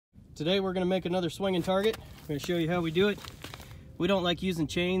Today we're going to make another swinging target. I'm going to show you how we do it. We don't like using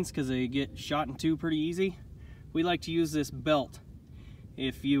chains because they get shot in two pretty easy. We like to use this belt.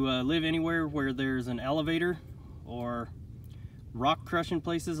 If you live anywhere where there's an elevator or rock crushing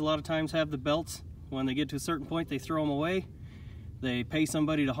places, a lot of times have the belts. When they get to a certain point, they throw them away. They pay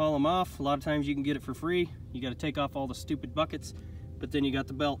somebody to haul them off. A lot of times you can get it for free. You got to take off all the stupid buckets, but then you got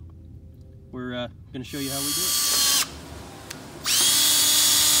the belt. We're going to show you how we do it.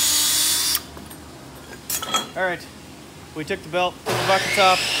 All right, we took the belt, took the buckets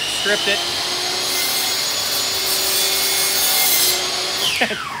off, stripped it.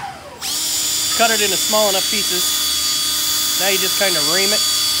 Cut it into small enough pieces. Now you just kind of ream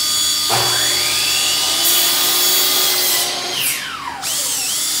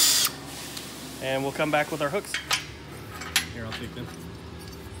it. And we'll come back with our hooks. Here, I'll take them.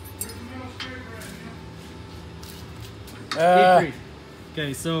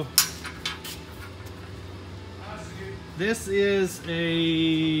 Okay, so this is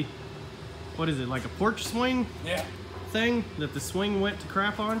a, what is it, like a porch swing thing that the swing went to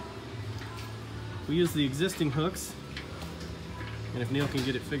crap on. We use the existing hooks, and if Neil can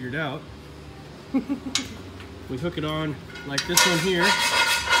get it figured out, we hook it on like this one here,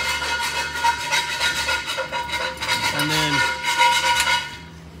 and then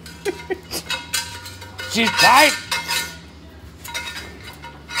she's tight.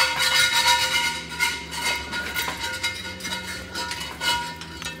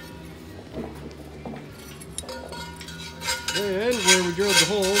 Then, where we drilled the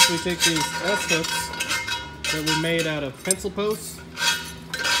holes, we take these S-hooks that we made out of pencil posts.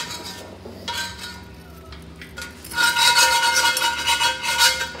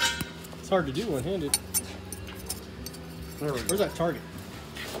 It's hard to do one-handed. Where's that target?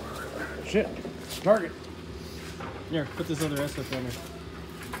 Shit, target. Here, put this other S-hook on there.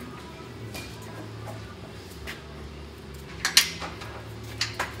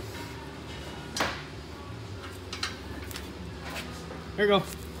 There you go.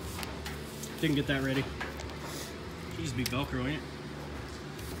 Didn't get that ready. Should just be Velcroing it.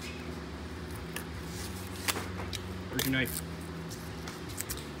 Where's your knife?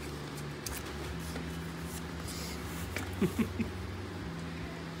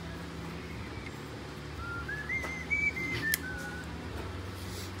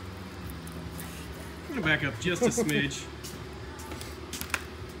 I'm gonna back up just a smidge.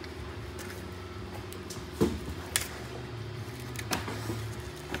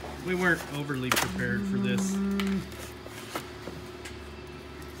 We weren't overly prepared for this.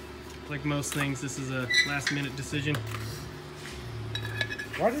 Like most things, this is a last-minute decision.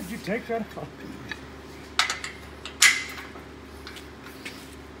 Why did you take that off?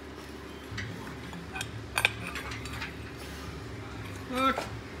 Look.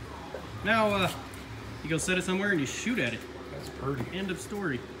 Now, you go set it somewhere and you shoot at it. That's pretty. End of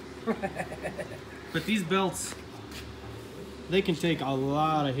story. But these belts, they can take a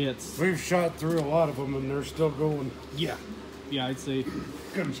lot of hits. We've shot through a lot of them and they're still going. Yeah. Yeah, I'd say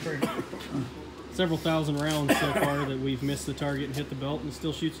Come straight. several thousand rounds so far that we've missed the target and hit the belt, and it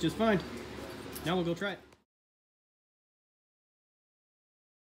still shoots just fine. Now we'll go try it.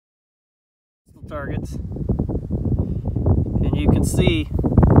 Targets. And you can see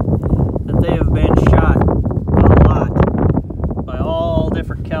that they have been shot a lot by all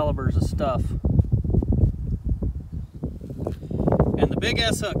different calibers of stuff. And the big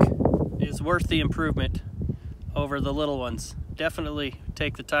S-hook is worth the improvement over the little ones. Definitely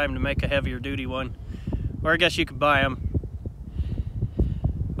take the time to make a heavier duty one, or I guess you could buy them,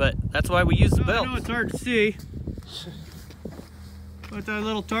 but that's why we use the belt. I know it's hard to see, but that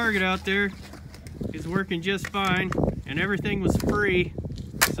little target out there is working just fine, and everything was free.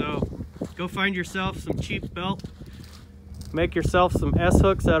 So go find yourself some cheap belt, make yourself some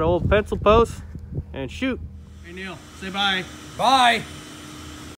S-hooks out of old pencil posts, and shoot. Hey Neil, say bye. Bye.